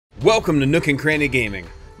Welcome to Nook and Cranny Gaming.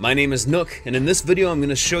 My name is Nook, and in this video I'm going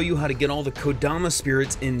to show you how to get all the Kodama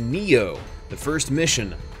spirits in Nioh, the first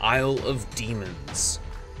mission, Isle of Demons.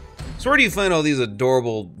 So where do you find all these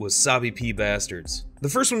adorable wasabi pea bastards? The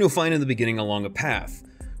first one you'll find in the beginning along a path.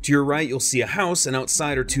 To your right you'll see a house, and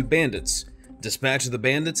outside are two bandits. Dispatch the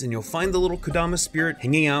bandits and you'll find the little Kodama spirit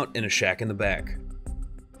hanging out in a shack in the back.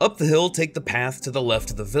 Up the hill, take the path to the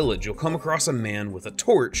left of the village. You'll come across a man with a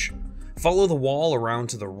torch. Follow the wall around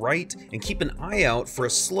to the right and keep an eye out for a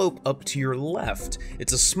slope up to your left.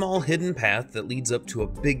 It's a small hidden path that leads up to a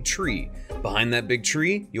big tree. Behind that big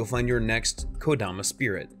tree, you'll find your next Kodama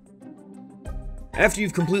spirit. After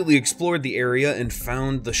you've completely explored the area and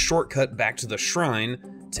found the shortcut back to the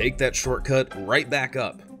shrine, take that shortcut right back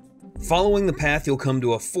up. Following the path, you'll come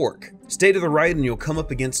to a fork. Stay to the right and you'll come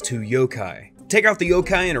up against two yokai. Take out the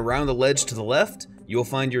yokai and around the ledge to the left, you'll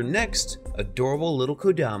find your next adorable little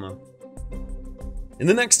Kodama. In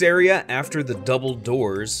the next area, after the double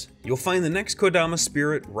doors, you'll find the next Kodama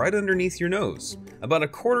spirit right underneath your nose. About a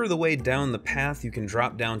quarter of the way down the path, you can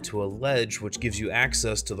drop down to a ledge which gives you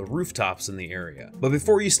access to the rooftops in the area. But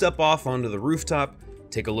before you step off onto the rooftop,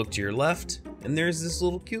 take a look to your left, and there's this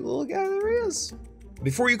little cute little guy. There he is.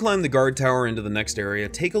 Before you climb the guard tower into the next area,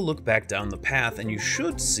 take a look back down the path and you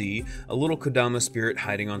should see a little Kodama spirit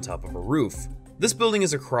hiding on top of a roof. This building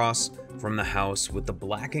is across from the house with the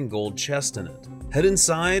black and gold chest in it. Head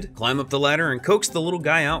inside, climb up the ladder, and coax the little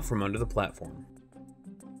guy out from under the platform.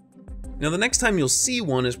 Now the next time you'll see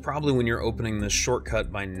one is probably when you're opening this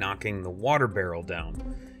shortcut by knocking the water barrel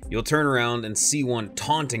down. You'll turn around and see one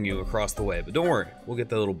taunting you across the way, but don't worry, we'll get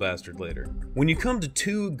that little bastard later. When you come to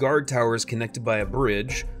two guard towers connected by a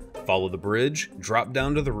bridge, follow the bridge, drop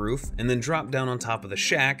down to the roof, and then drop down on top of the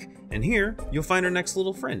shack, and here you'll find our next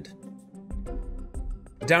little friend.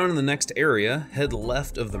 Down in the next area, head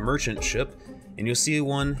left of the merchant ship, and you'll see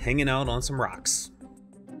one hanging out on some rocks.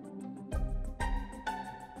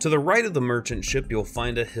 To the right of the merchant ship, you'll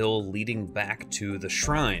find a hill leading back to the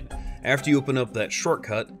shrine. After you open up that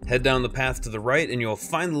shortcut, head down the path to the right, and you'll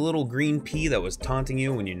find the little green pea that was taunting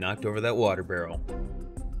you when you knocked over that water barrel.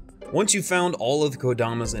 Once you've found all of the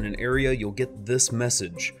Kodamas in an area, you'll get this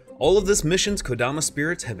message. All of this mission's Kodama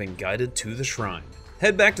spirits have been guided to the shrine.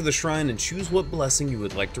 Head back to the shrine and choose what blessing you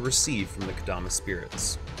would like to receive from the Kodama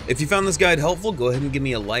spirits. If you found this guide helpful, go ahead and give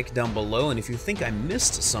me a like down below, and if you think I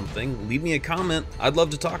missed something, leave me a comment. I'd love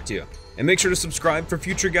to talk to you. And make sure to subscribe for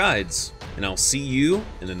future guides, and I'll see you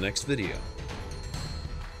in the next video.